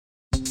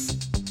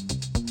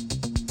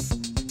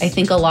I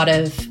think a lot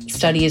of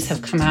studies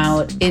have come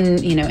out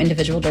in,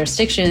 individual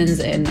jurisdictions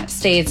and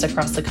states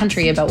across the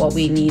country about what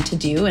we need to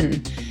do.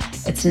 And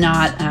it's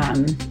not,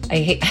 I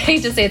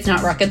hate to say it's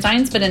not rocket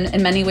science, but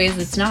in many ways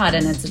it's not.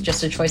 And it's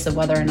just a choice of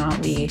whether or not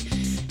we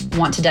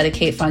want to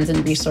dedicate funds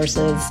and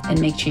resources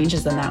and make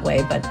changes in that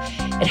way. But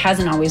it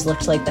hasn't always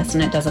looked like this,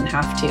 and it doesn't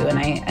have to.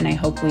 And I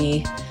hope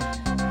we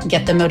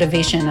get the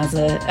motivation as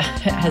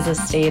a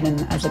state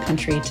and as a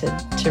country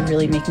to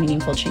really make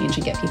meaningful change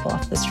and get people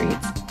off the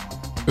streets.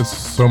 It's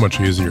so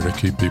much easier to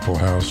keep people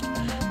housed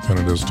than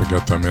it is to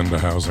get them into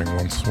housing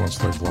once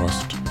they've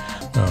lost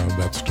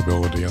that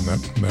stability and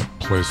that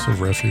place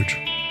of refuge.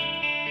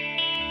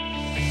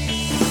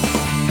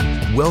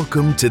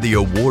 Welcome to the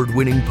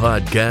award-winning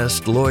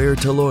podcast, Lawyer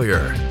to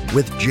Lawyer,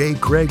 with J.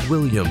 Craig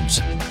Williams,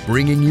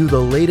 bringing you the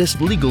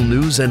latest legal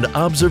news and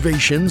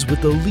observations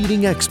with the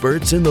leading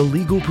experts in the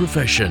legal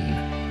profession.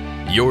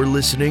 You're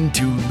listening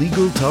to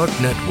Legal Talk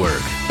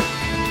Network.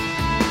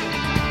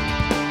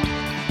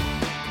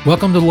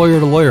 Welcome to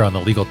Lawyer on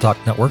the Legal Talk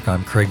Network.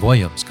 I'm Craig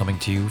Williams, coming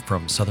to you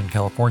from Southern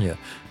California.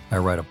 I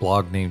write a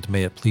blog named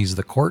May It Please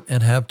the Court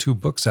and have 2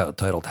 books out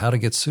titled How to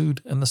Get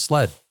Sued and The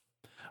Sled.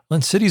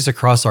 In cities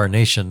across our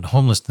nation,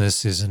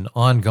 homelessness is an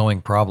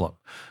ongoing problem.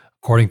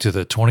 According to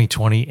the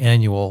 2020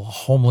 Annual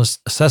Homeless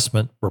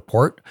Assessment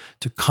Report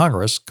to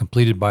Congress,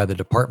 completed by the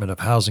Department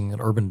of Housing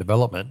and Urban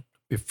Development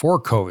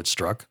before COVID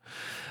struck,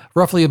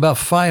 roughly about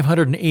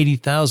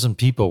 580,000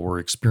 people were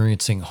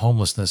experiencing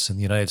homelessness in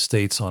the United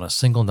States on a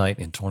single night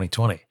in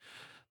 2020.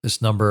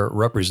 This number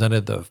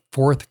represented the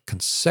 4th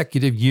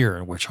consecutive year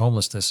in which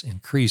homelessness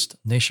increased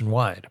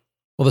nationwide.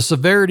 Well, the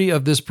severity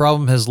of this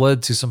problem has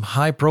led to some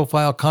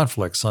high-profile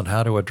conflicts on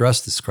how to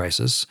address this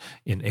crisis.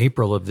 In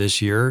April of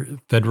this year,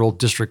 Federal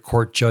District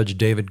Court Judge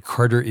David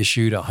Carter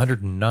issued a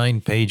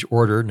 109-page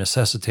order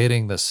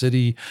necessitating the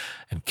city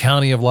and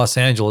county of Los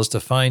Angeles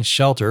to find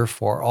shelter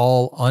for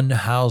all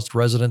unhoused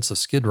residents of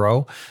Skid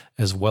Row,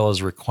 as well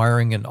as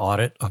requiring an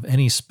audit of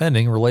any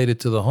spending related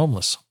to the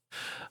homeless.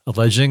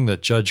 Alleging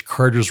that Judge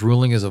Carter's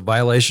ruling is a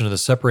violation of the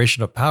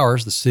separation of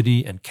powers, the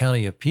city and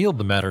county appealed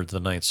the matter to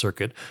the Ninth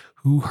Circuit,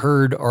 who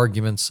heard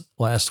arguments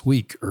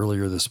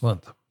earlier this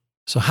month.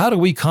 So how do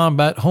we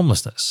combat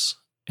homelessness?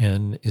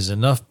 And is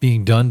enough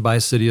being done by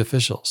city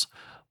officials?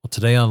 Well,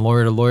 today on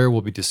Lawyer to Lawyer,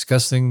 we'll be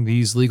discussing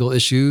these legal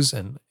issues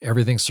and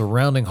everything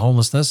surrounding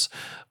homelessness.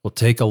 We'll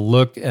take a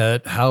look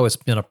at how it's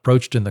been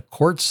approached in the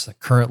courts, the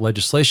current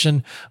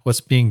legislation,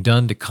 what's being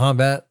done to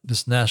combat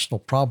this national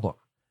problem.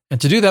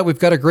 And to do that, we've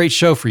got a great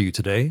show for you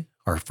today.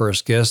 Our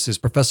first guest is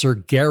Professor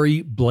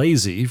Gary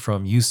Blasi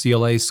from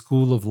UCLA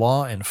School of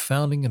Law and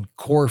founding and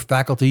core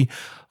faculty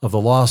of the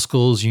law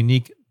school's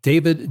unique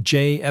David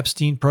J.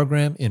 Epstein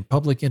program in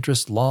public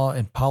interest law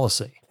and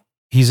policy.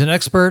 He's an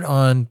expert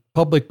on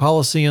public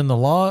policy and the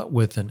law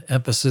with an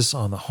emphasis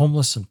on the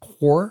homeless and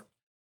poor.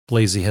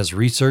 Blasi has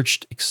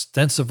researched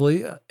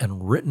extensively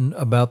and written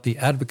about the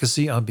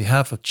advocacy on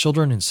behalf of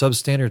children in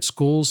substandard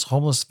schools,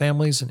 homeless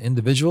families and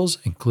individuals,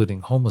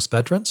 including homeless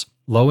veterans,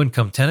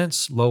 low-income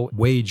tenants,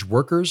 low-wage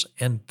workers,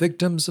 and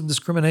victims of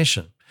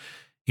discrimination.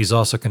 He's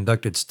also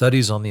conducted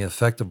studies on the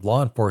effect of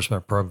law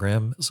enforcement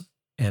programs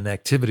and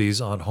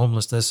activities on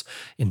homelessness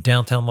in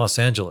downtown Los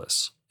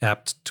Angeles,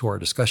 apt to our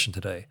discussion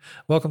today.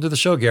 Welcome to the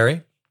show,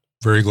 Gary.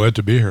 Very glad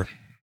to be here.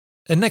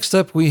 And next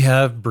up, we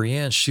have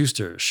Brianne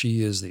Schuster.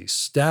 She is the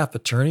staff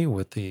attorney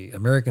with the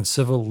American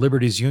Civil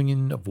Liberties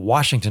Union of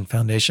Washington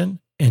Foundation,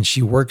 and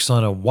she works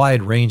on a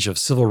wide range of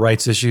civil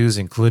rights issues,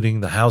 including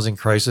the housing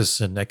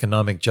crisis and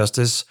economic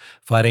justice,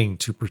 fighting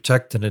to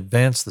protect and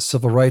advance the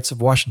civil rights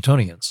of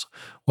Washingtonians.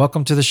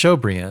 Welcome to the show,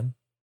 Brianne.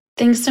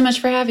 Thanks so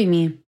much for having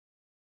me.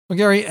 Well,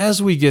 Gary,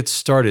 as we get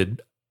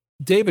started,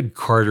 David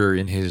Carter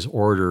in his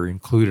order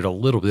included a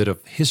little bit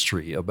of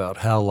history about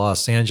how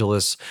Los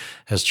Angeles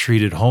has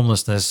treated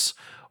homelessness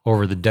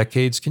over the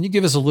decades. Can you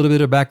give us a little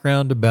bit of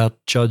background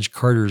about Judge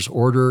Carter's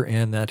order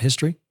and that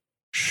history?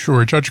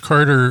 Sure. Judge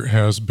Carter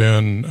has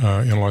been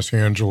in Los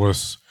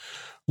Angeles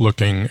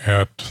looking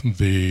at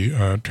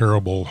the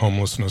terrible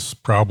homelessness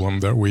problem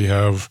that we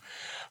have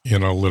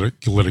in a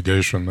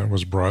litigation that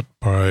was brought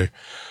by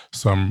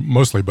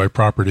mostly by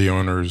property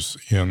owners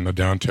in the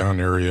downtown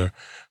area,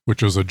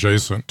 which is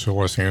adjacent to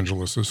Los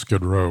Angeles'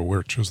 Skid Row,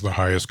 which is the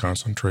highest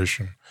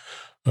concentration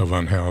of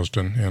unhoused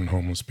and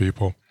homeless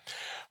people.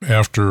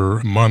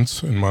 After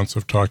months and months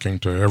of talking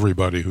to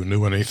everybody who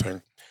knew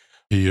anything,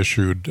 he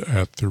issued,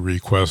 at the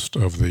request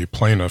of the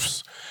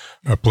plaintiffs,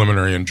 a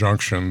preliminary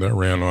injunction that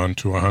ran on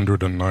to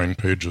 109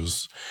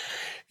 pages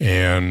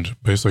and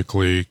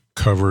basically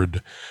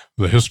covered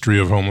the history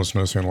of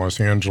homelessness in Los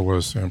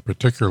Angeles and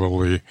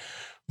particularly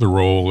the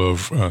role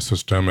of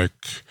systemic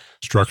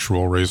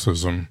structural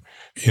racism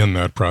in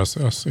that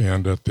process.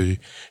 And at the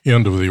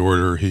end of the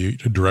order, he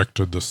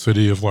directed the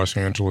city of Los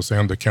Angeles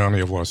and the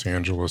county of Los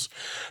Angeles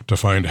to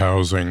find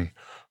housing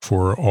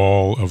for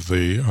all of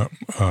the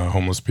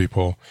homeless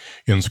people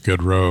in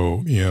Skid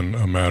Row in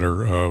a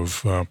matter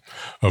of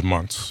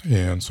months,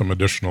 and some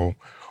additional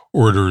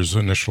orders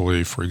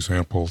initially, for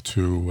example,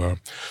 to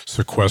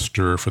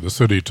sequester, for the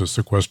city to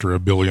sequester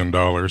 $1 billion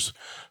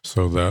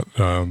so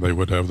that they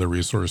would have the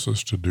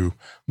resources to do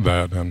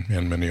that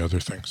and many other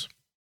things.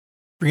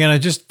 Brianna,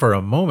 just for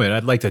a moment,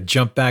 I'd like to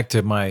jump back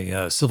to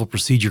my civil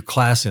procedure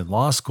class in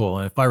law school.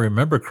 And if I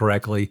remember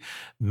correctly,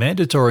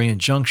 mandatory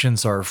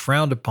injunctions are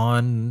frowned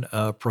upon,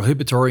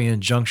 prohibitory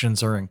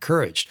injunctions are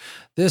encouraged.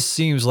 This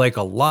seems like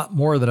a lot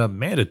more than a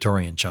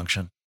mandatory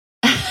injunction.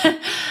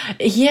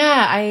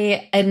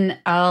 Yeah,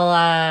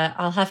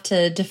 I'll have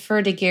to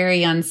defer to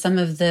Gary on some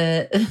of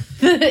the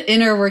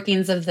inner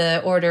workings of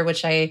the order,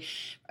 which I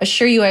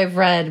assure you I've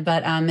read,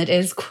 but it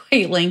is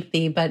quite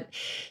lengthy. But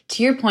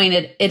to your point,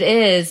 it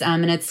is,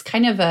 and it's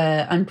kind of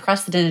a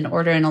unprecedented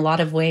order in a lot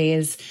of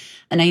ways.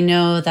 And I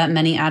know that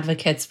many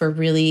advocates were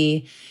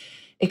really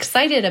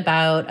excited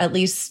about at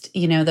least,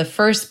 the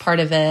first part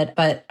of it,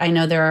 but I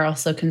know there are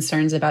also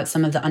concerns about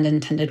some of the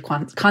unintended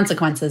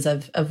consequences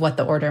of what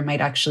the order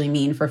might actually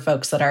mean for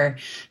folks that are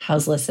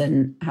houseless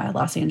in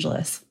Los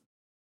Angeles.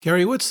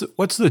 Gary, what's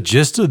the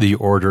gist of the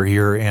order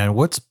here, and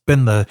what's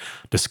been the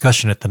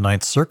discussion at the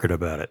Ninth Circuit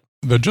about it?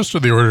 The gist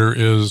of the order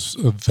is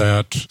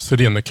that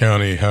city and the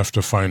county have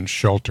to find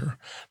shelter,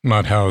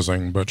 not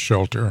housing, but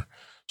shelter,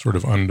 sort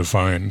of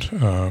undefined.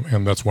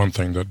 And that's one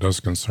thing that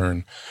does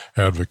concern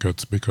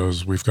advocates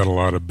because we've got a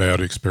lot of bad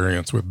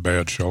experience with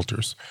bad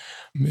shelters.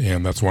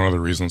 And that's one of the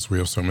reasons we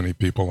have so many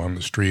people on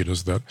the street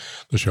is that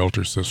the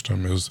shelter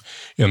system is,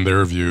 in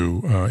their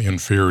view,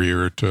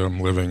 inferior to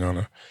living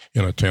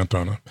in a tent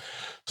on a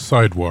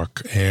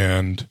sidewalk.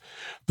 And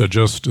the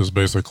gist is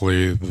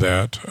basically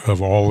that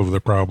of all of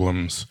the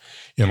problems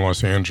in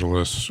Los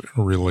Angeles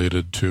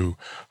related to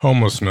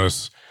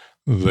homelessness,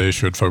 they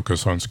should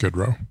focus on Skid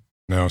Row.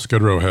 Now,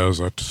 Skid Row has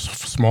a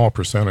small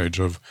percentage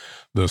of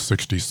the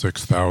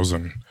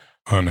 66,000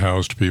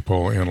 unhoused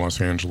people in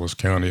Los Angeles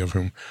County, of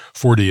whom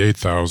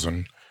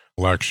 48,000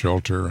 lack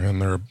shelter,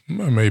 and there are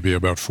maybe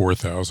about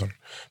 4,000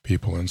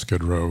 people in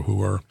Skid Row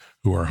who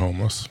are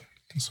homeless.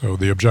 So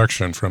the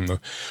objection from the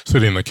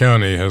city and the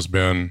county has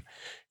been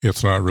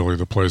it's not really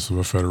the place of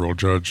a federal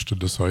judge to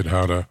decide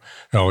how to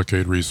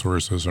allocate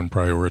resources and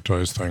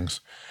prioritize things,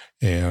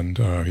 and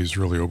he's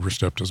really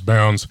overstepped his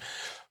bounds.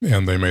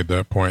 And they made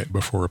that point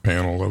before a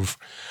panel of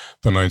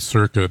the Ninth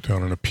Circuit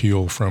on an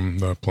appeal from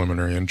the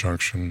preliminary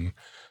injunction,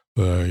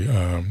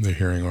 the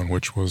hearing on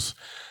which was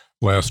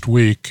last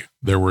week.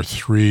 There were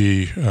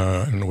three,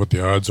 and what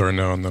the odds are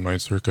now in the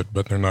Ninth Circuit,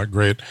 but they're not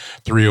great,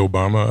 3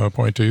 Obama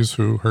appointees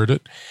who heard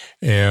it.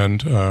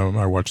 And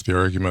I watched the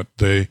argument.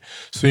 They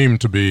seem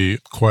to be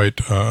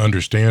quite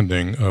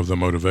understanding of the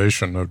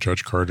motivation of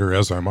Judge Carter,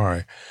 as am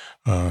I.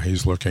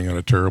 He's looking at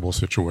a terrible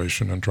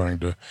situation and trying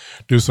to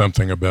do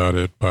something about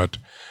it. But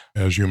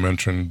as you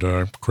mentioned,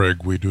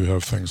 Craig, we do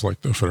have things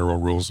like the Federal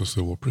Rules of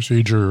Civil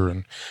Procedure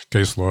and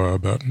case law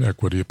about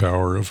equity of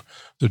power of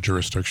the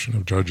jurisdiction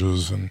of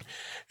judges and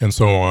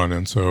so on.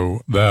 And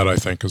so that, I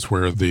think, is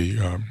where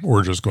the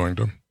order is going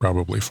to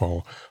probably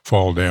fall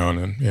down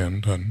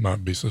and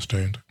not be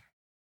sustained.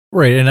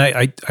 Right, and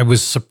I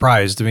was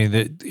surprised. I mean,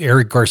 that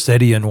Eric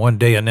Garcetti one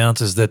day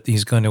announces that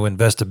he's going to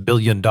invest $1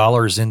 billion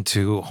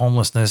into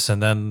homelessness,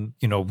 and then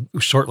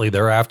shortly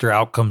thereafter,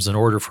 out comes an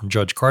order from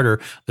Judge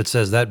Carter that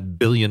says that $1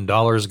 billion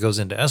goes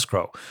into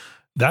escrow.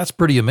 That's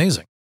pretty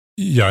amazing.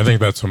 Yeah, I think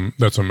that's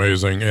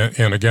amazing.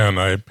 And again,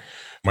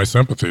 my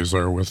sympathies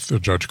are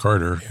with Judge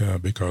Carter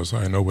because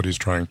I know what he's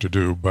trying to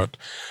do, but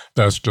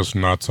that's just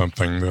not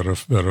something that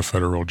a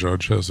federal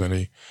judge has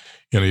any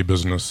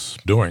business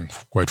doing,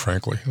 quite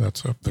frankly.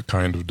 That's the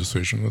kind of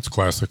decision that's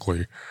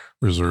classically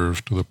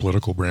reserved to the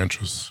political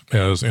branches.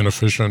 As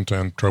inefficient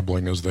and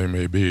troubling as they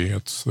may be,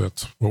 that's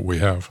what we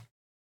have.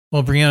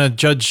 Well, Brianna,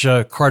 Judge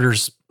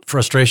Carter's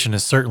frustration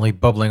is certainly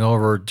bubbling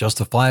over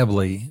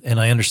justifiably, and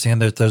I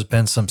understand that there's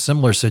been some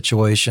similar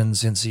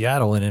situations in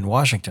Seattle and in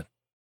Washington.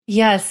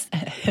 Yes,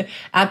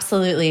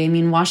 absolutely. I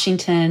mean,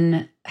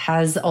 Washington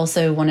has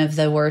also one of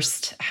the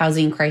worst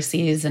housing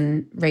crises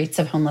and rates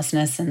of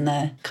homelessness in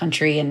the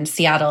country, and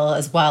Seattle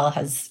as well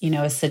has,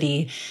 a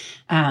city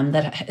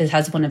that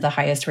has one of the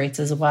highest rates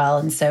as well.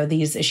 And so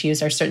these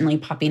issues are certainly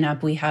popping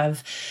up. We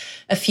have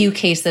a few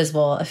cases,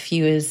 a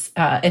few is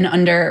an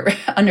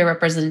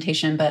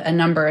underrepresentation, but a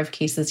number of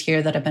cases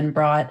here that have been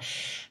brought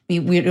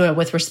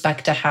with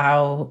respect to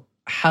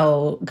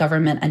how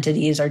government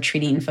entities are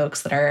treating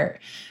folks that are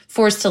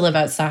forced to live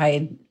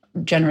outside,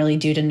 generally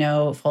due to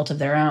no fault of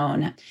their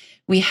own.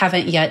 We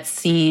haven't yet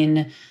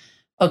seen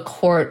a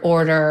court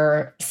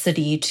order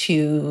city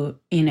to,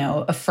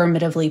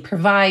 affirmatively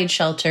provide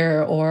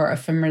shelter or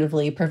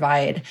affirmatively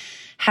provide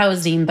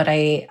housing, but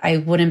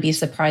I wouldn't be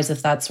surprised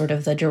if that's sort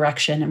of the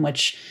direction in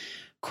which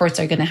courts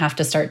are going to have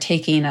to start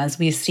taking as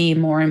we see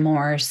more and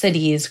more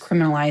cities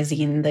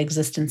criminalizing the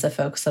existence of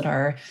folks that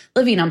are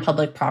living on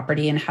public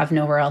property and have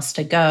nowhere else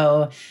to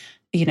go.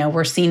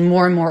 We're seeing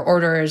more and more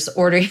orders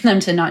ordering them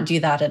to not do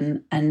that,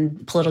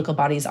 and political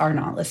bodies are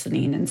not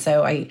listening. And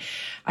so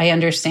I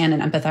understand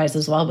and empathize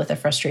as well with the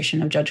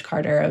frustration of Judge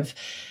Carter of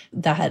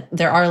that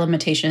there are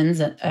limitations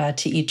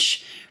to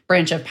each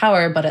branch of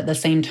power, but at the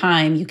same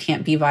time, you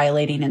can't be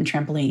violating and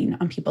trampling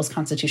on people's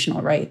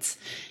constitutional rights.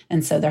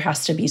 And so there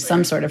has to be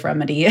some sort of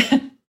remedy.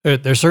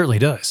 There certainly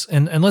does.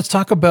 And let's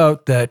talk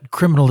about that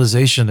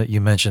criminalization that you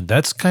mentioned.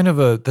 That's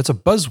that's a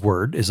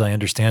buzzword, as I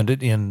understand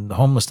it, in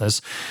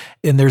homelessness.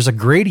 And there's a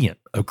gradient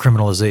of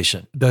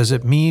criminalization. Does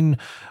it mean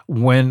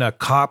when a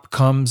cop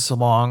comes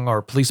along or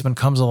a policeman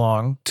comes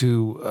along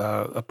to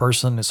a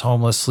person is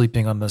homeless,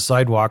 sleeping on the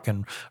sidewalk,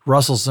 and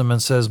rustles them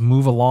and says,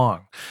 "Move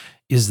along"?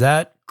 Is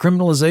that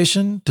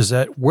criminalization?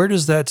 Where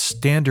does that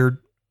standard,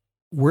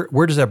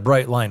 where does that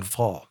bright line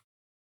fall?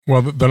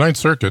 Well, the Ninth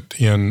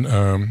Circuit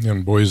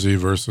in Boise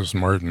versus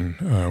Martin,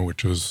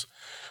 which is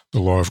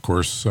the law, of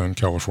course, in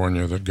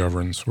California that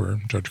governs where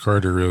Judge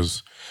Carter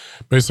is,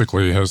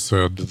 basically has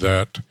said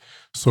that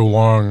so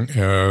long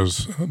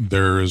as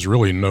there is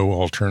really no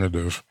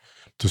alternative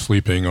to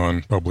sleeping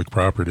on public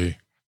property,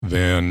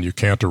 then you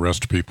can't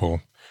arrest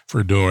people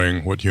for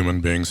doing what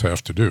human beings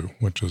have to do,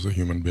 which is that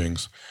human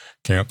beings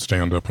can't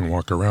stand up and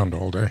walk around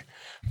all day.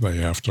 They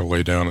have to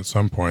lay down at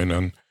some point,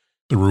 and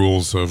the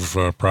rules of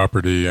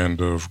property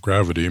and of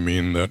gravity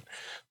mean that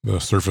the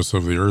surface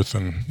of the earth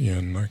in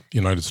the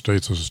United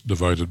States is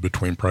divided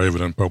between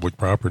private and public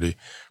property.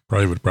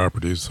 Private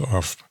property is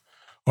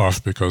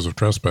off because of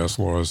trespass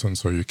laws, and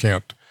so you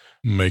can't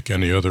make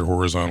any other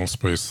horizontal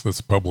space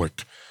that's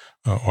public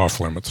off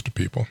limits to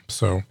people.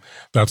 So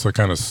that's the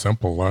kind of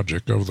simple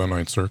logic of the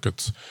Ninth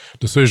Circuit's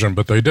decision.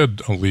 But they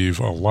did leave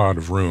a lot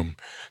of room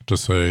to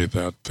say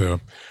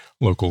that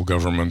local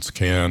governments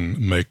can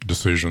make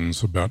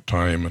decisions about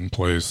time and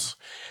place,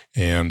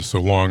 and so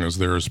long as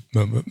there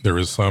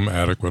is some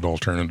adequate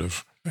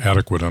alternative,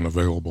 adequate and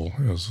available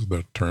is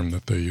the term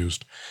that they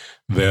used,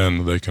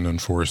 then they can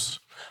enforce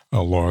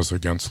laws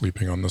against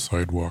sleeping on the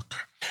sidewalk.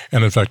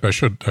 And in fact, I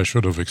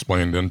should have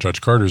explained in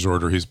Judge Carter's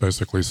order, he's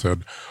basically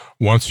said,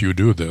 once you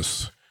do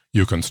this,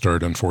 you can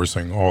start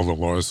enforcing all the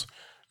laws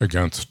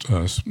against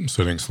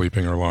sitting,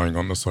 sleeping, or lying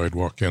on the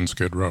sidewalk in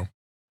Skid Row.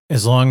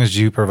 As long as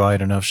you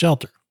provide enough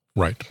shelter.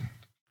 Right.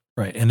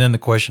 Right. And then the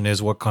question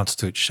is, what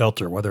constitutes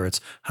shelter, whether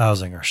it's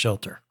housing or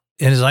shelter?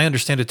 And as I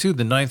understand it, too,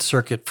 the Ninth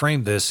Circuit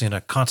framed this in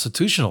a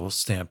constitutional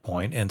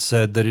standpoint and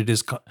said that it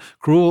is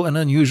cruel and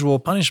unusual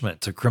punishment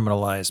to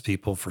criminalize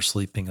people for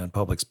sleeping on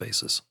public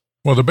spaces.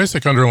 Well, the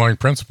basic underlying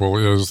principle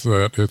is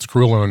that it's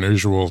cruel and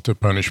unusual to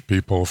punish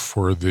people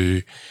for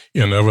the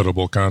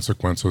inevitable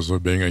consequences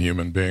of being a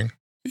human being.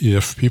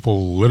 If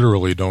people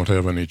literally don't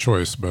have any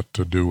choice but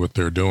to do what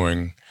they're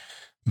doing,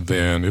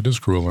 then it is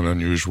cruel and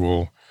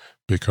unusual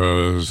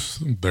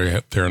because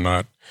they're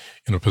not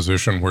in a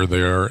position where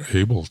they are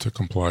able to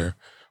comply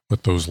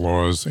with those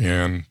laws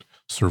and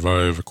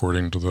survive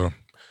according to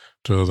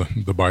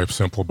the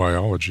simple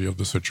biology of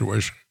the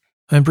situation.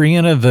 And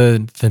Brianna,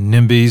 the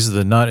NIMBYs,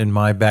 the not in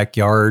my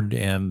backyard,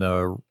 and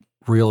the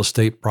real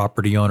estate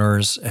property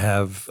owners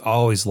have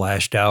always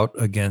lashed out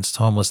against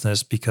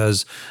homelessness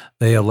because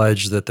they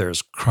allege that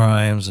there's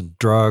crimes and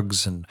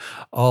drugs and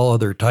all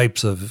other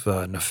types of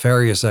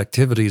nefarious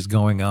activities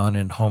going on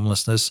in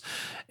homelessness.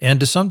 And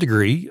to some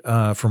degree,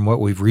 from what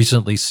we've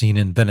recently seen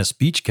in Venice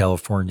Beach,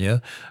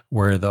 California,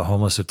 where the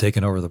homeless have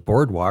taken over the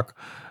boardwalk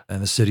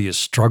and the city is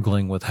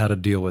struggling with how to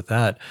deal with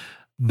that,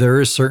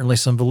 there is certainly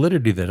some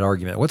validity to that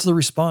argument. What's the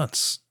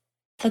response?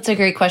 That's a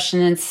great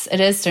question. It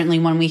is certainly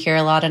one we hear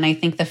a lot. And I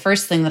think the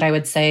first thing that I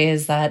would say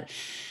is that,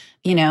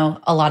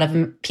 a lot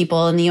of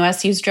people in the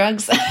U.S. use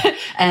drugs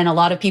and a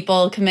lot of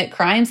people commit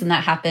crimes. And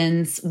that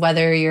happens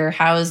whether you're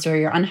housed or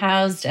you're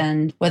unhoused,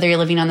 and whether you're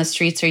living on the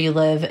streets or you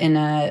live in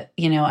a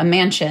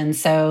mansion.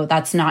 So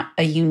that's not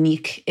a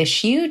unique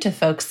issue to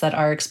folks that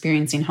are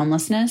experiencing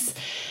homelessness.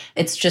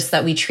 It's just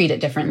that we treat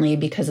it differently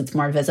because it's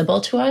more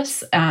visible to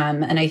us.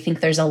 And I think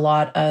there's a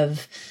lot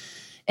of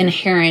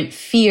inherent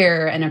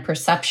fear and a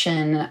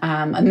perception,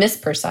 a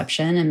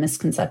misperception and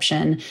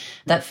misconception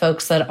that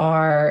folks that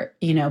are,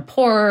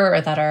 poor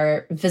or that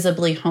are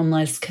visibly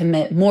homeless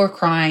commit more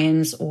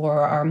crimes or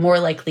are more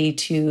likely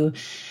to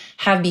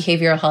have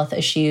behavioral health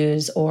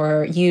issues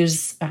or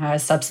use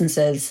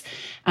substances.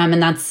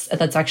 And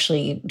that's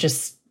actually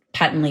just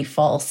patently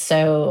false.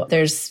 So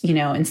there's,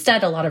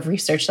 instead a lot of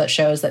research that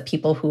shows that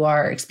people who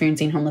are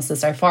experiencing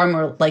homelessness are far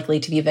more likely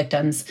to be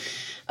victims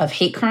of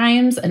hate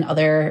crimes and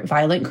other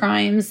violent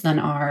crimes than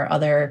are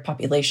other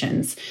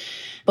populations.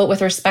 But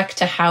with respect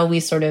to how we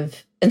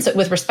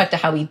with respect to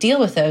how we deal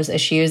with those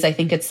issues, I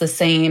think it's the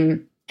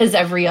same as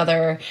every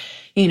other,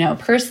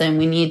 person.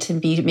 We need to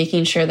be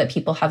making sure that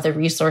people have the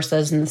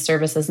resources and the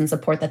services and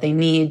support that they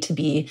need to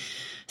be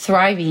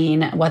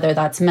thriving, whether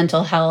that's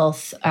mental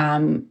health,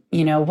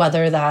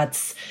 whether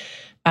that's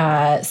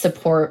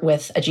support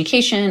with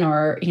education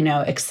or,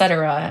 et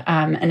cetera.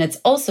 And it's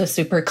also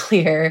super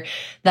clear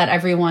that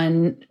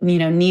everyone,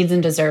 needs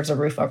and deserves a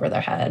roof over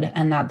their head.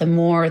 And that the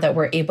more that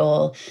we're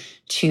able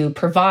to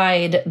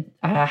provide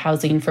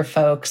housing for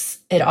folks,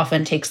 it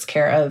often takes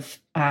care of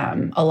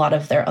a lot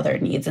of their other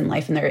needs in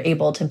life. And they're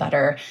able to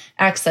better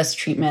access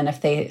treatment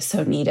if they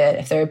so need it,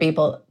 if they're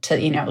able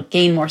to,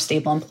 gain more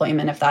stable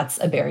employment, if that's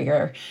a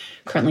barrier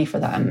currently for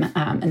them,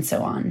 and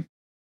so on.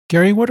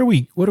 Gary, what are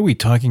we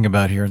talking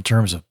about here in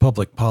terms of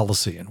public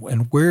policy,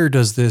 and where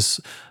does this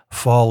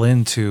fall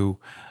into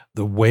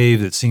the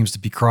wave that seems to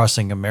be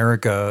crossing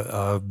America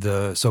of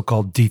the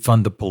so-called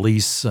defund the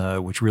police,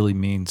 which really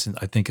means,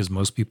 I think, as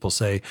most people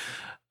say,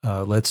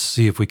 let's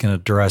see if we can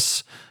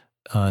address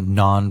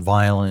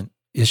nonviolent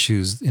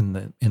issues in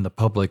the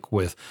public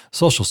with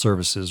social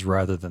services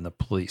rather than the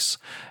police.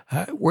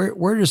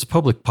 Where does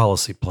public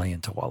policy play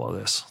into all of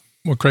this?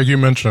 Well, Craig, you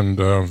mentioned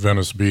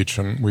Venice Beach,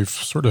 and we've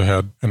sort of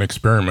had an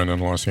experiment in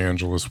Los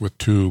Angeles with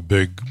two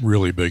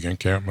really big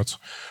encampments,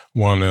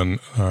 one in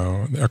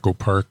Echo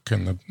Park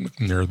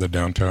near the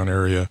downtown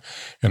area,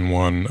 and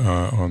one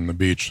on the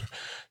beach.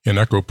 In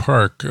Echo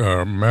Park,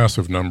 a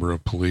massive number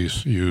of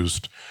police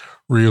used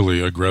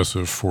really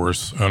aggressive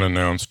force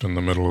unannounced in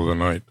the middle of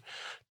the night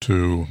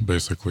to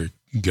basically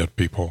get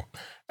people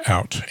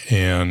out.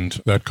 And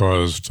that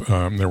caused,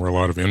 there were a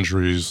lot of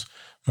injuries,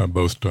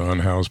 both to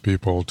unhoused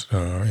people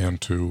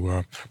and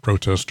to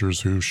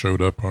protesters who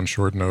showed up on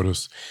short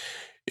notice.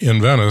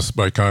 In Venice,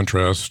 by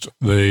contrast,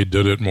 they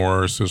did it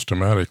more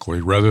systematically.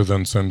 Rather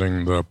than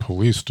sending the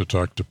police to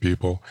talk to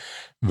people,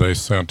 they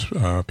sent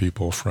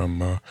people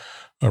from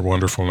a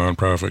wonderful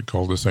nonprofit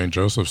called the St.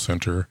 Joseph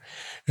Center,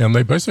 and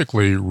they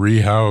basically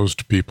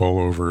rehoused people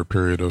over a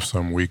period of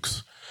some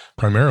weeks,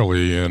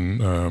 primarily in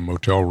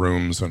motel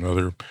rooms and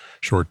other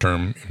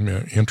short-term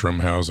interim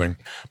housing.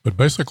 But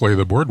basically,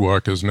 the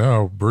boardwalk is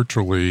now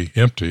virtually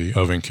empty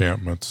of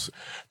encampments.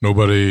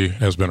 Nobody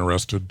has been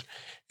arrested,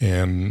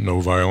 and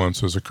no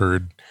violence has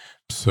occurred.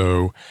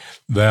 So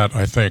that,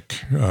 I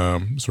think,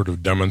 sort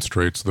of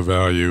demonstrates the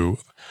value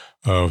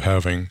of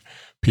having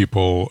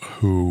people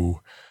who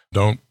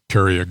don't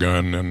carry a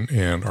gun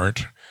and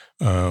aren't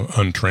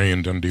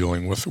untrained in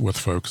dealing with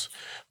folks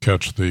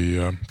catch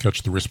the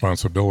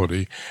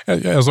responsibility.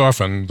 As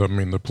often, I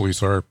mean, the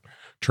police are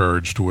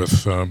charged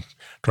with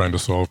trying to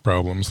solve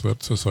problems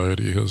that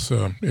society has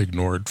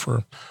ignored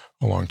for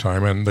a long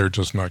time, and they're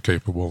just not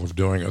capable of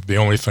doing it. The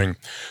only thing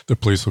the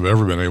police have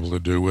ever been able to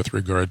do with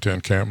regard to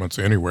encampments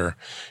anywhere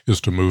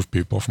is to move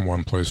people from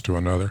one place to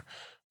another.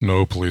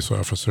 No police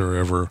officer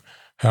ever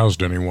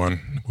housed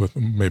anyone, with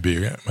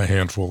maybe a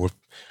handful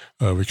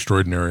of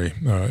extraordinary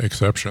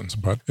exceptions,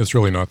 but it's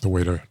really not the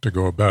way to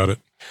go about it.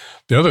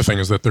 The other thing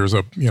is that there's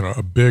a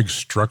big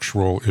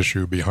structural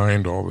issue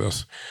behind all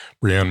this.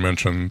 Brianne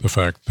mentioned the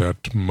fact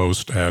that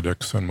most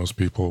addicts and most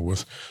people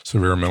with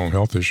severe mental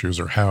health issues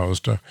are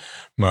housed,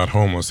 not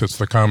homeless. It's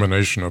the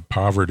combination of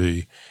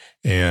poverty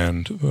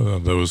and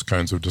those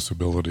kinds of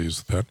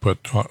disabilities that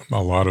put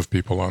a lot of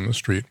people on the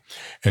street,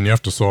 and you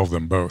have to solve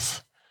them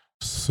both.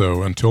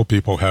 So until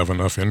people have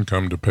enough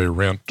income to pay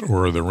rent,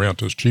 or the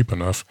rent is cheap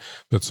enough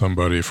that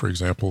somebody, for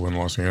example, in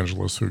Los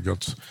Angeles, who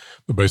gets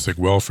the basic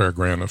welfare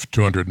grant of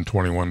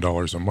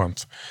 $221 a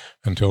month,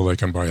 until they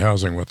can buy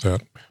housing with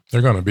that,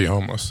 they're going to be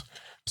homeless.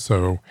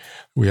 So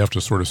we have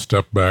to sort of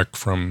step back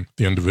from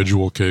the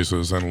individual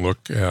cases and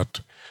look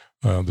at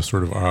the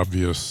sort of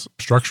obvious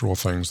structural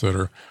things that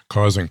are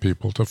causing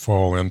people to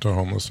fall into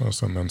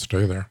homelessness and then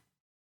stay there.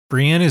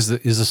 Brianne, is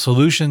the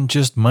solution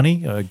just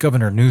money?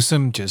 Governor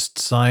Newsom just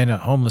signed a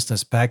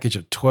homelessness package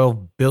of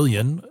 $12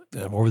 billion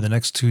over the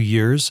next 2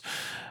 years.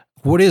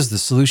 What is the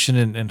solution,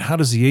 and how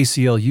does the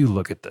ACLU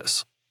look at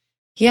this?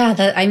 Yeah,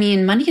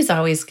 money is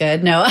always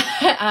good. No,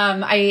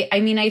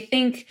 I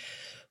think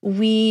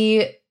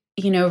we,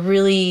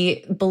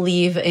 really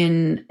believe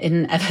in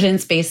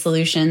evidence-based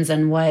solutions,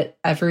 and what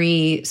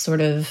every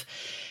sort of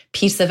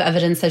piece of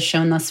evidence has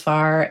shown thus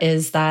far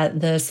is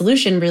that the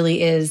solution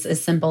really is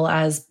as simple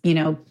as,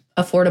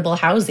 affordable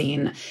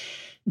housing.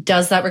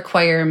 Does that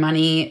require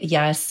money?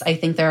 Yes. I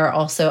think there are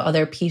also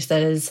other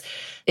pieces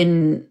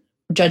in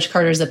Judge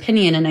Carter's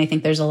opinion, and I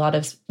think there's a lot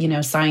of,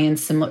 there's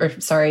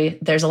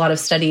a lot of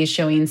studies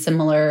showing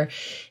similar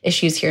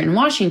issues here in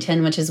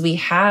Washington, which is we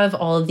have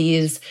all of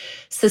these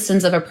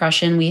systems of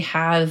oppression. We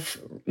have,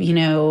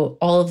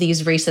 all of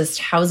these racist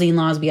housing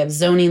laws. We have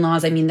zoning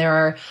laws. There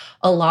are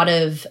a lot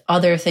of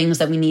other things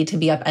that we need to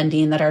be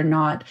upending that are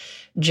not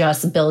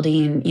just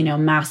building,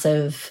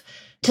 massive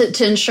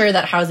to ensure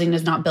that housing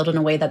is not built in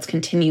a way that's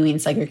continuing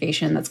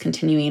segregation, that's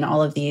continuing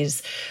all of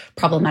these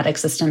problematic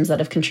systems that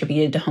have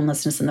contributed to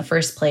homelessness in the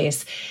first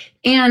place,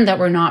 and that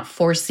we're not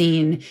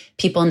forcing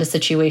people into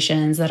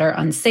situations that are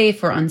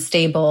unsafe or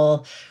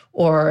unstable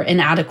or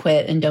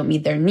inadequate and don't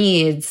meet their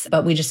needs,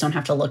 but we just don't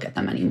have to look at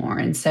them anymore.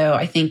 And so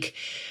I think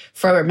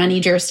for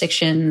many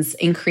jurisdictions,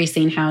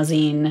 increasing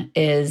housing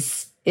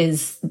is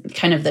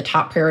kind of the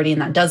top priority,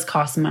 and that does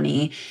cost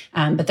money.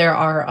 But there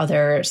are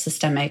other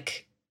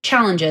systemic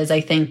challenges,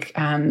 I think,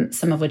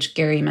 some of which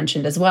Gary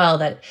mentioned as well,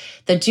 that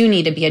do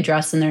need to be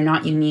addressed, and they're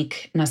not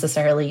unique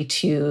necessarily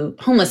to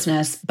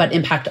homelessness, but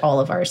impact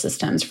all of our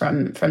systems,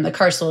 from the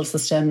carceral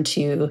system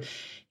to,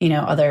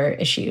 other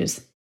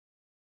issues.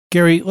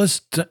 Gary,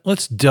 let's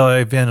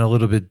dive in a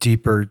little bit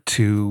deeper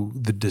to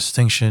the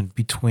distinction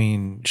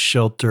between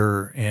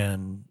shelter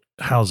and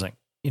housing.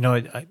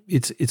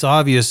 It's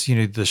obvious,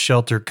 the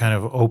shelter kind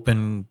of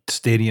open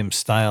stadium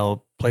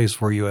style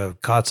place where you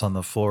have cots on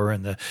the floor,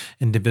 and the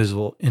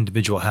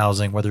individual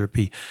housing, whether it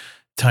be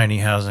tiny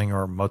housing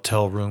or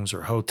motel rooms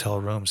or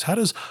hotel rooms. How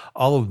does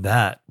all of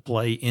that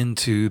play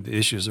into the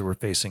issues that we're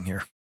facing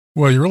here?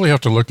 Well, you really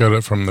have to look at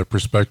it from the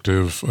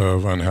perspective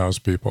of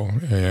unhoused people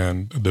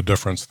and the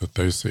difference that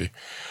they see.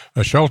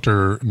 A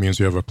shelter means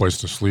you have a place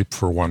to sleep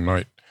for one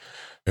night.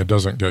 It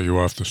doesn't get you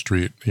off the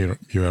street.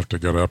 You have to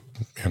get up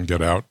and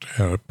get out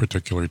at a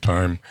particular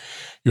time.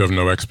 You have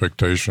no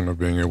expectation of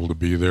being able to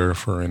be there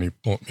for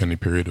any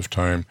period of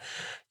time.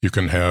 You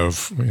can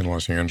have, in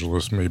Los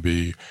Angeles,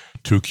 maybe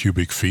 2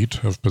 cubic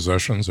feet of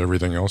possessions.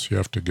 Everything else you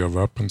have to give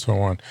up and so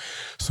on.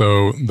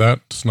 So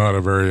that's not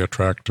a very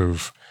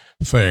attractive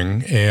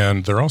thing.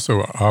 And they're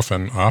also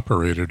often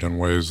operated in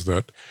ways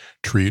that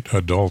treat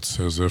adults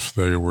as if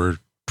they were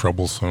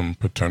troublesome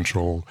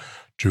potential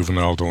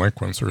juvenile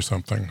delinquents or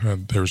something.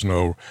 There's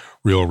no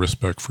real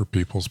respect for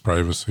people's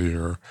privacy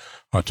or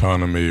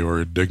autonomy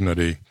or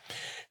dignity.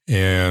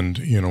 And,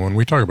 when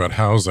we talk about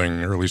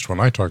housing, or at least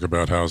when I talk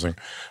about housing,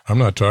 I'm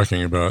not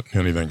talking about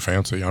anything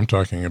fancy. I'm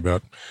talking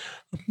about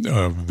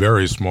a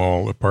very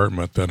small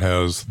apartment that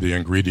has the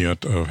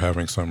ingredient of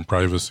having some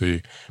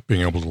privacy,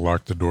 being able to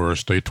lock the door,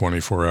 stay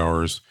 24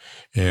 hours,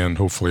 and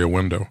hopefully a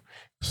window.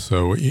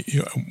 So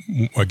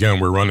again,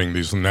 we're running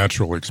these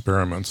natural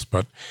experiments,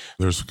 but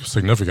there's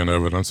significant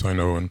evidence, I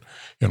know,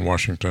 in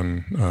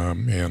Washington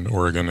and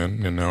Oregon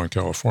and now in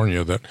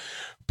California, that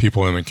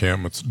people in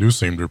encampments do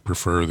seem to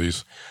prefer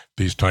these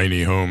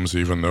tiny homes,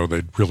 even though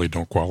they really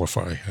don't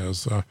qualify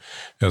as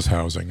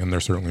housing, and they're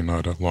certainly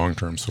not a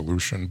long-term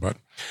solution. But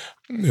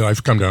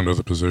I've come down to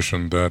the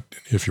position that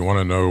if you want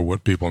to know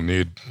what people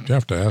need, you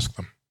have to ask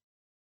them.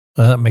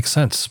 That makes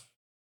sense.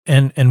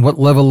 And what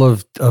level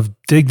of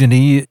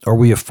dignity are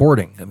we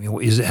affording? I mean,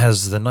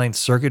 has the Ninth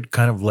Circuit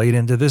kind of laid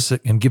into this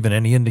and given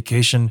any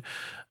indication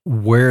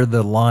where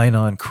the line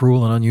on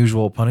cruel and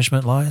unusual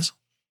punishment lies?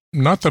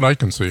 Not that I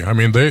can see. I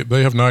mean,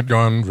 they have not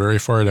gone very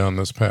far down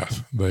this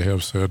path. They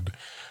have said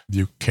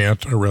you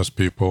can't arrest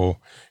people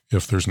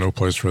if there's no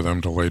place for them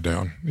to lay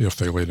down, if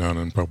they lay down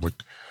in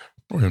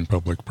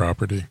public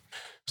property.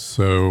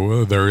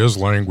 So there is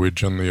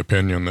language in the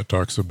opinion that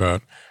talks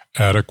about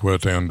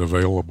adequate and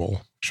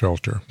available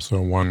shelter.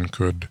 So one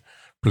could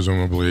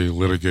presumably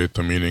litigate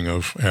the meaning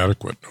of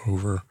adequate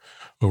over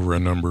a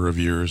number of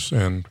years.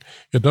 And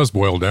it does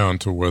boil down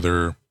to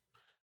whether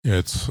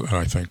it's,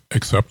 I think,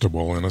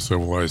 acceptable in a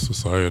civilized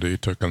society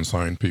to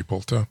consign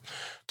people to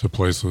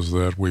places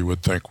that we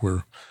would think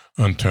were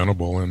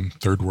untenable in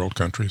third world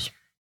countries.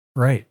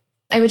 Right.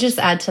 I would just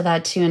add to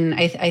that too, and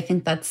I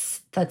think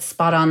that's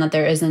spot on, that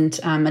there isn't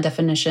a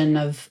definition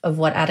of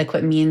what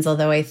adequate means,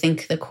 although I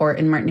think the court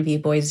in Martin v.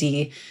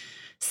 Boise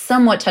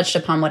somewhat touched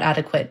upon what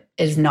adequate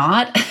is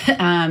not.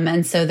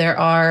 And so there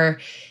are,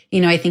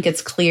 I think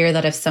it's clear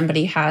that if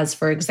somebody has,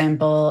 for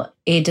example,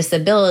 a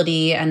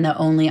disability and the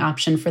only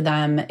option for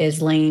them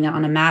is laying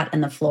on a mat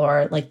in the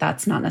floor, like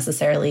that's not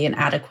necessarily an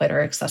adequate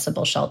or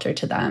accessible shelter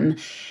to them.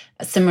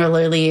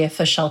 Similarly, if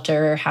a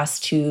shelter has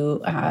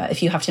to,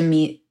 if you have to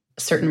meet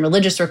certain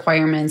religious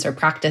requirements or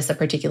practice a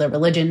particular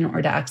religion in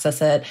order to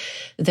access it,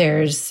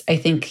 there's, I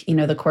think,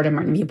 the court in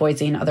Martin v.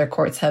 Boise and other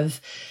courts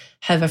have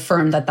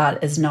affirmed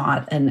that is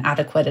not an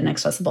adequate and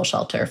accessible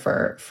shelter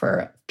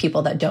for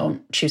people that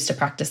don't choose to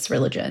practice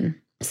religion.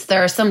 So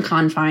there are some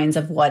confines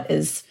of what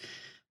is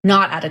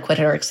not adequate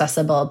or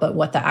accessible, but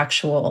what the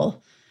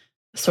actual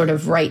sort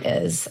of right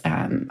is,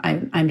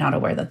 I'm not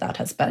aware that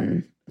has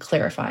been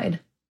clarified.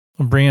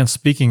 Well, Brianne,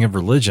 speaking of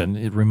religion,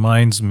 it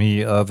reminds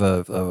me of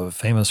a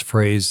famous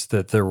phrase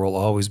that there will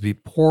always be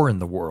poor in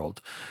the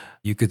world.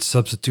 You could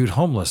substitute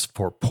homeless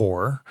for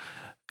poor.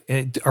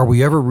 Are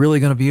we ever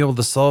really going to be able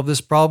to solve this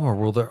problem, or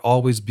will there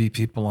always be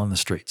people on the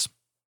streets?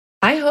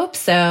 I hope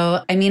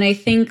so. I mean, I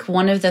think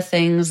one of the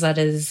things that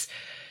is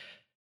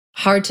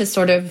hard to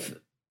sort of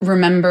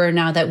remember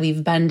now that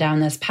we've been down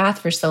this path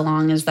for so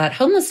long is that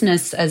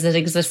homelessness as it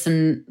exists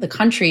in the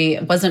country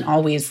wasn't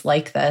always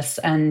like this.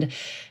 And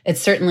it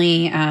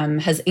certainly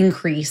has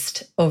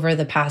increased over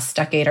the past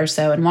decade or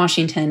so in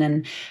Washington.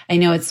 And I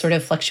know it's sort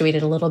of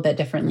fluctuated a little bit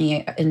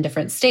differently in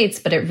different states,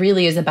 but it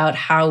really is about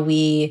how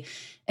we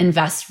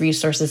invest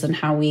resources and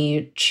how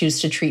we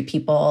choose to treat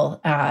people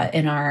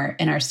in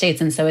our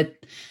states. And so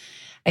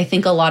I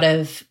think a lot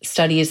of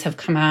studies have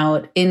come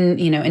out in,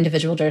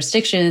 individual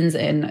jurisdictions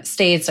and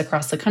states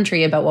across the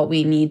country about what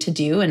we need to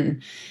do.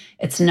 And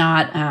it's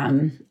not,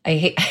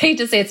 I hate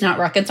to say it's not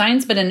rocket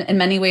science, but in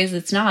many ways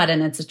it's not.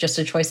 And it's just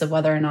a choice of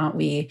whether or not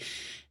we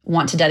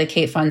want to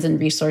dedicate funds and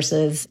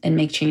resources and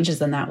make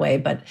changes in that way.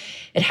 But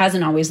it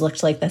hasn't always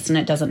looked like this, and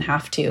it doesn't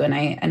have to. And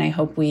I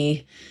hope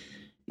we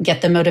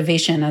get the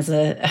motivation as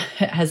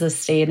a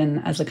state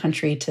and as a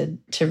country to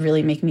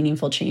really make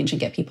meaningful change and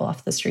get people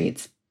off the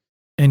streets.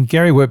 And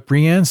Gary, what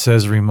Brianne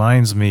says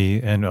reminds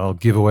me, and I'll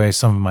give away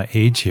some of my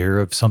age here,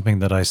 of something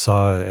that I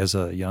saw as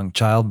a young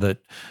child, that,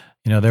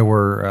 there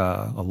were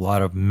a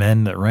lot of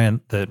men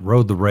that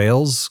rode the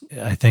rails.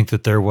 I think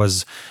that there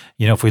was,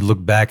 if we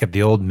look back at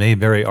the old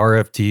Mayberry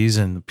RFTs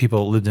and the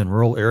people that lived in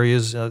rural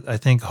areas, I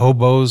think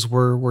hobos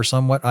were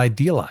somewhat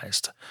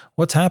idealized.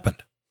 What's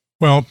happened?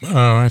 Well,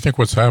 I think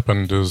what's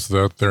happened is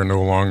that they're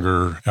no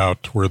longer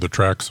out where the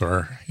tracks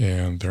are,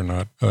 and they're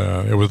not.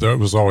 It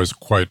was always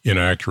quite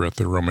inaccurate,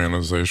 the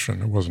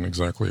romanization. It wasn't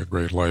exactly a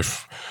great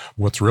life.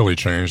 What's really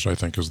changed, I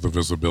think, is the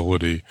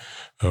visibility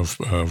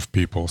of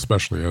people,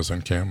 especially as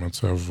encampments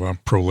have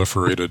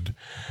proliferated.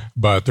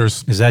 But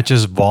is that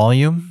just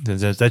volume?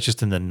 Is that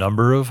just in the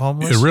number of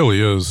homeless? It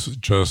really is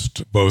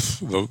just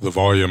both the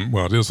volume.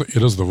 Well, it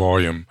is the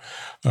volume,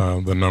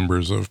 the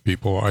numbers of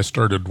people. I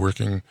started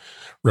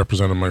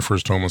represented my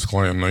first homeless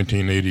client in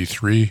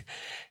 1983.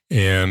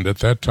 And at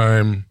that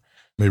time,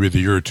 maybe the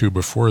year or two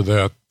before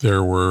that,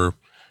 there were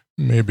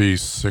maybe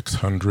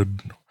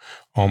 600,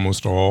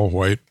 almost all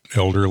white,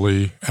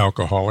 elderly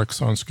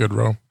alcoholics on Skid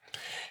Row.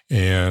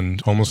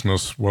 And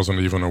homelessness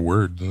wasn't even a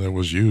word that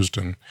was used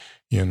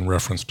in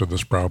reference to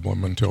this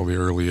problem until the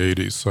early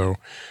 80s. So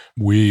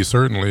we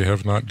certainly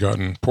have not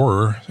gotten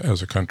poorer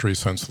as a country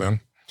since then.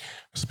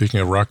 Speaking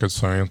of rocket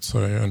science,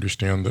 I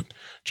understand that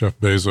Jeff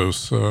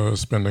Bezos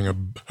is spending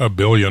 $1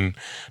 billion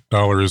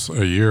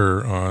a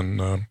year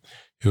on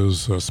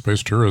his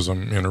space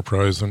tourism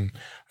enterprise, and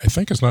I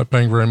think is not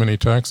paying very many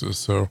taxes.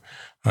 So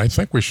I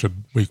think we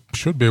should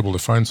be able to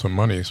find some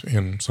money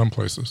in some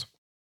places.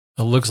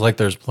 It looks like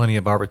there's plenty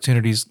of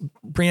opportunities.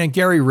 Brianne,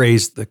 Gary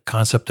raised the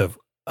concept of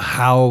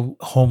how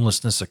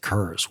homelessness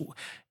occurs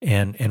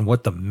and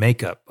what the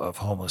makeup of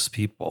homeless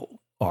people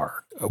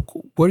are.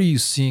 What are you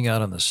seeing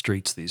out on the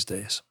streets these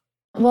days?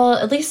 Well,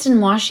 at least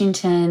in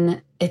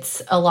Washington,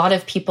 it's a lot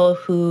of people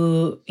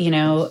who,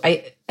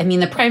 I mean,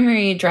 the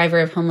primary driver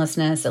of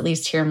homelessness, at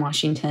least here in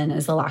Washington,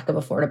 is the lack of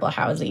affordable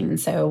housing. And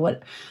so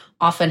what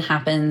often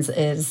happens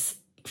is,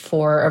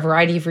 for a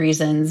variety of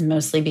reasons,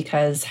 mostly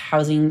because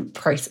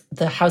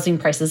the housing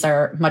prices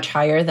are much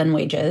higher than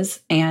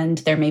wages, and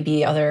there may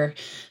be other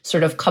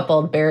sort of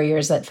coupled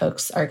barriers that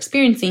folks are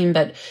experiencing,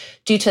 but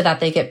due to that,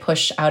 they get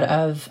pushed out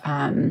of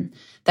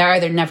they're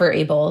either never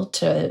able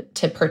to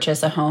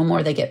purchase a home,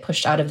 or they get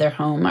pushed out of their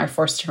home, are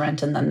forced to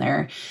rent, and then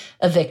they're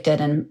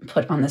evicted and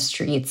put on the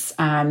streets.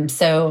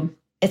 So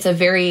it's a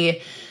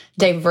very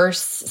diverse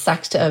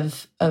sect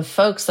of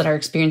folks that are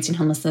experiencing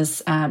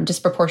homelessness,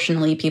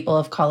 disproportionately people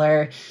of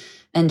color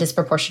and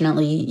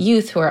disproportionately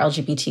youth who are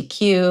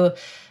LGBTQ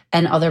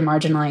and other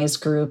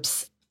marginalized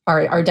groups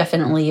are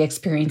definitely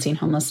experiencing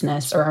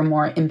homelessness or are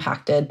more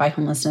impacted by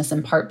homelessness,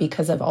 in part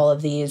because of all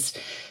of these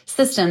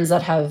systems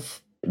that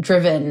have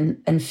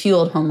driven and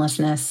fueled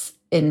homelessness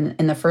in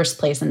the first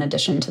place, in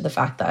addition to the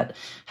fact that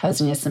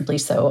housing is simply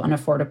so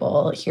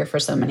unaffordable here for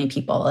so many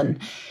people. And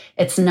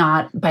it's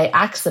not by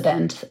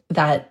accident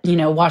that,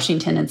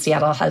 Washington and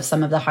Seattle have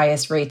some of the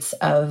highest rates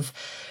of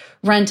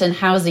rent and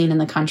housing in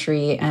the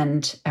country,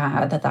 and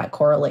that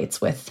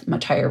correlates with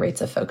much higher rates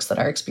of folks that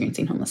are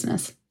experiencing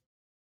homelessness.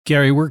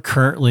 Gary, we're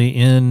currently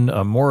in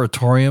a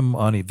moratorium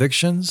on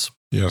evictions.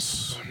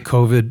 Yes.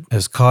 COVID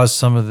has caused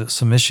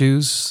some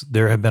issues.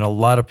 There have been a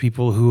lot of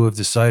people who have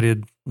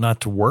decided not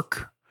to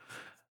work.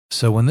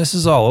 So when this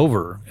is all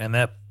over and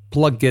that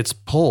plug gets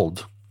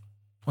pulled,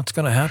 what's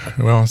going to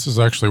happen? Well, this is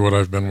actually what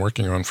I've been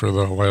working on for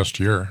the last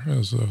year,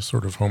 is a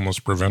sort of homeless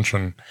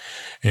prevention,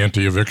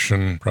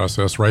 anti-eviction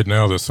process. Right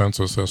now, the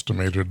census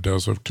estimated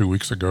as of 2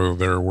 weeks ago,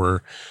 there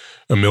were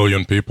 1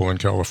 million people in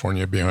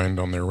California behind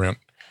on their rent,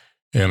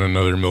 and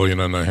another 1.5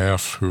 million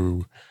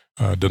who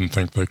didn't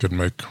think they could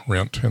make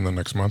rent in the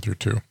next month or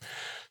two.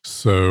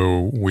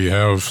 So we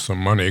have some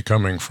money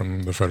coming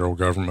from the federal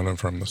government and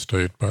from the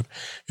state, but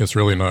it's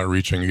really not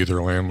reaching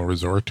either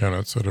landlords or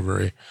tenants at a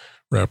very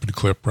rapid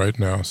clip right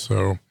now.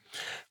 So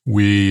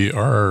we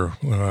are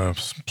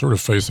sort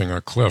of facing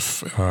a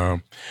cliff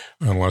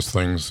unless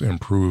things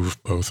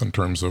improve, both in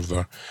terms of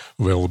the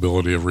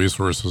availability of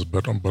resources,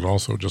 but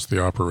also just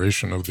the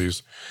operation of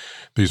these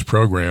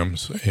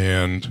programs.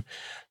 And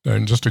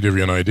just to give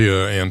you an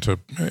idea and to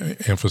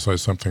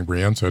emphasize something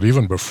Brianne said,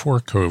 even before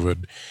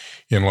COVID,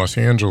 in Los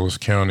Angeles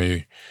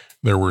County,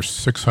 there were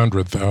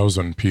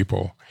 600,000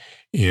 people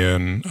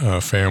in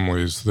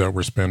families that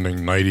were spending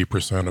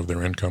 90% of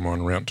their income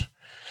on rent.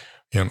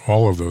 And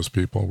all of those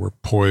people were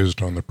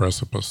poised on the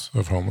precipice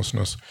of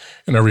homelessness.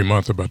 And every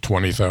month, about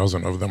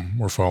 20,000 of them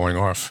were falling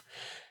off.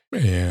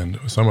 And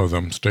some of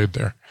them stayed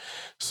there.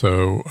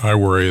 So I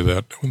worry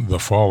that the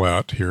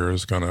fallout here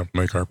is going to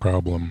make our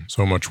problem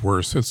so much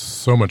worse. It's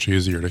so much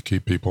easier to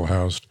keep people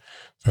housed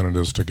than it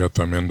is to get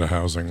them into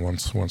housing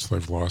once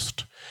they've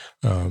lost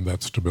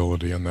that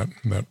stability and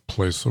that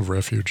place of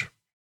refuge.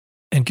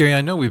 And Gary,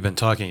 I know we've been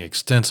talking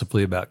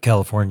extensively about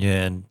California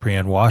and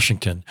Brianne,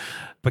 Washington,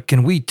 but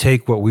can we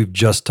take what we've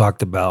just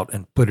talked about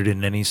and put it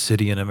in any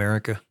city in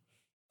America?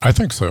 I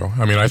think so.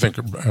 I mean, I think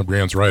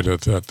Brianne's right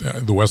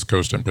that the West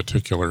Coast in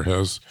particular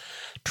has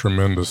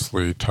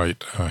tremendously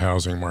tight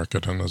housing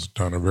market and has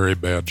done a very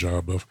bad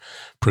job of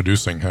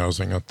producing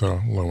housing at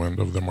the low end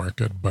of the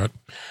market. But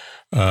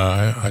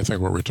I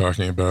think what we're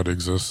talking about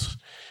exists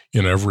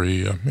in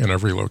every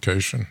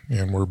location.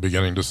 And we're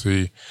beginning to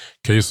see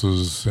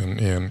cases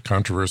and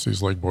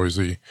controversies like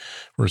Boise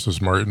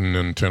versus Martin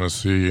in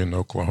Tennessee and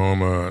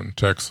Oklahoma and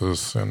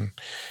Texas and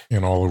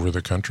all over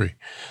the country.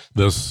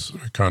 This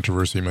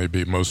controversy may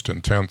be most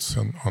intense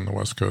on the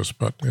West Coast,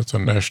 but it's a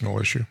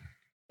national issue.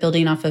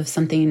 Building off of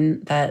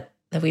something that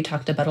we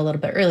talked about a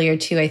little bit earlier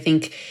too, I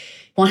think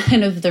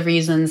one of the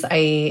reasons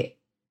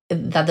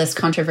that this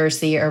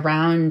controversy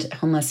around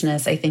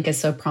homelessness, I think, is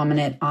so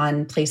prominent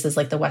on places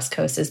like the West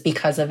Coast is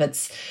because of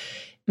its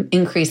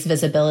increased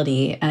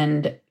visibility.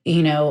 And,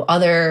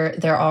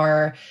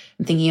 I'm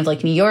thinking of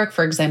like New York,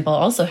 for example,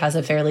 also has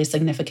a fairly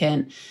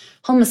significant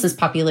homelessness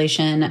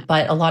population,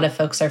 but a lot of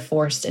folks are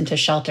forced into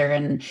shelter.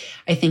 And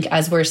I think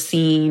as we're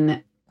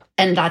seeing,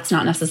 and that's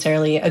not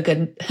necessarily a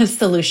good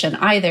solution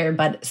either.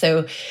 But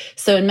so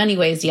in many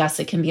ways, yes,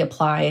 it can be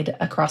applied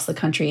across the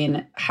country,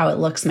 and how it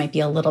looks might be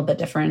a little bit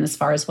different as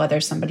far as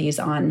whether somebody's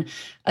on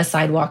a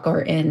sidewalk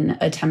or in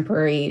a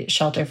temporary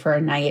shelter for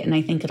a night. And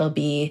I think it'll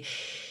be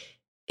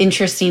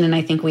interesting. And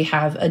I think we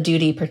have a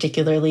duty,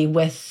 particularly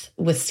with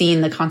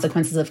seeing the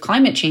consequences of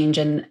climate change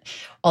and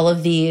all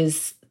of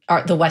these,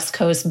 the West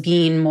Coast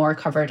being more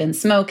covered in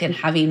smoke and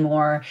having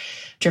more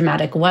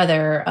dramatic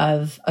weather,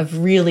 of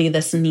really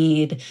this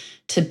need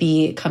to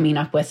be coming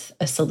up with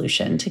a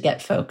solution to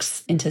get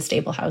folks into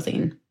stable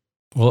housing.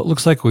 Well, it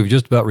looks like we've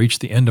just about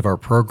reached the end of our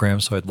program,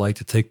 so I'd like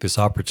to take this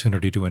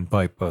opportunity to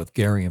invite both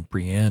Gary and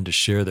Brianne to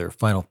share their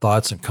final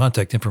thoughts and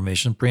contact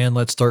information. Brianne,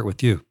 let's start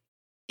with you.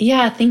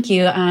 Yeah, thank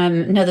you.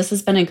 No, this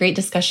has been a great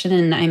discussion,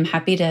 and I'm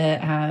happy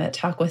to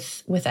talk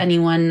with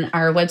anyone.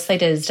 Our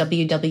website is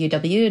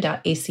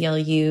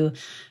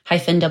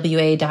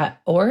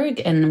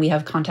www.aclu-wa.org, and we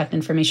have contact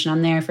information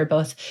on there for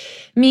both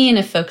me, and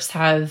if folks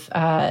have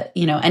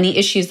any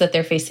issues that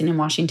they're facing in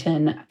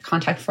Washington,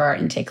 contact for our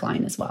intake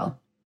line as well.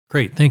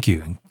 Great, thank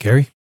you. And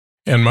Gary?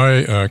 And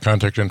my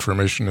contact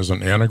information is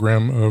an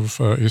anagram of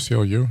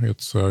ACLU.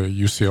 It's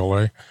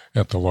UCLA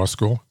at the law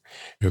school.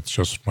 It's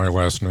just my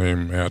last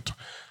name at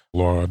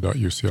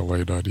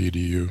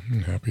law.ucla.edu.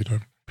 I'm happy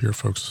to hear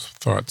folks'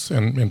 thoughts.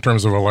 And in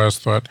terms of a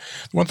last thought,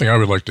 one thing I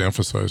would like to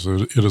emphasize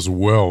is it is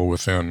well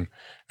within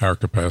our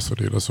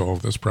capacity to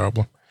solve this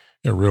problem.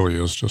 It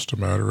really is just a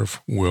matter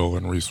of will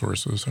and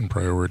resources and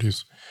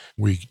priorities.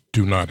 We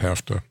do not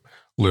have to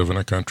live in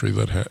a country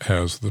that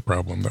has the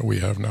problem that we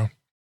have now.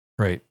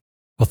 Right.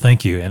 Well,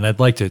 thank you. And I'd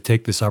like to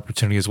take this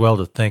opportunity as well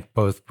to thank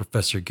both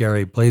Professor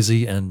Gary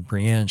Blasey and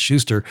Brianne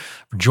Schuster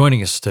for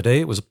joining us today.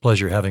 It was a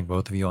pleasure having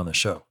both of you on the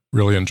show.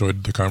 Really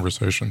enjoyed the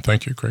conversation.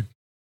 Thank you, Craig.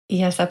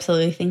 Yes,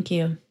 absolutely. Thank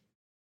you.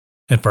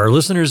 And for our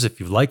listeners,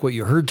 if you like what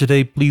you heard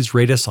today, please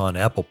rate us on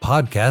Apple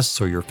Podcasts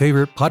or your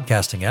favorite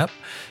podcasting app.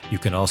 You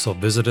can also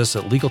visit us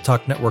at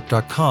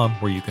LegalTalkNetwork.com,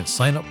 where you can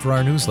sign up for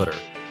our newsletter.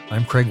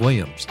 I'm Craig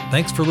Williams.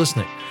 Thanks for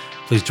listening.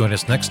 Please join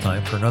us next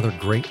time for another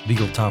great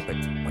legal topic.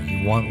 When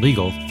you want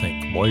legal,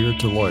 think lawyer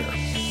to lawyer.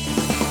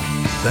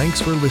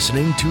 Thanks for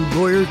listening to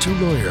Lawyer,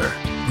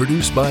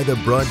 produced by the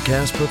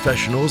broadcast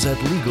professionals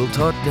at Legal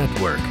Talk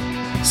Network.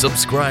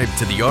 Subscribe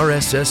to the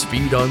RSS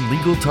feed on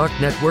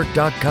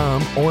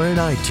LegalTalkNetwork.com or in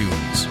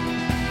iTunes.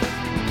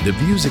 The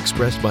views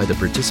expressed by the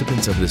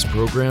participants of this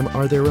program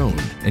are their own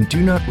and do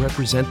not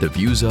represent the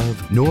views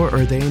of, nor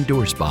are they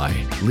endorsed by,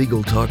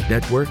 Legal Talk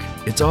Network,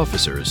 its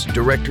officers,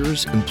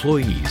 directors,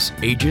 employees,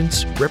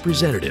 agents,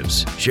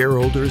 representatives,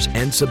 shareholders,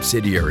 and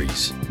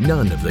subsidiaries.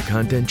 None of the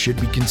content should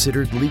be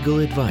considered legal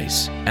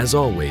advice. As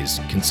always,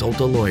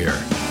 consult a lawyer.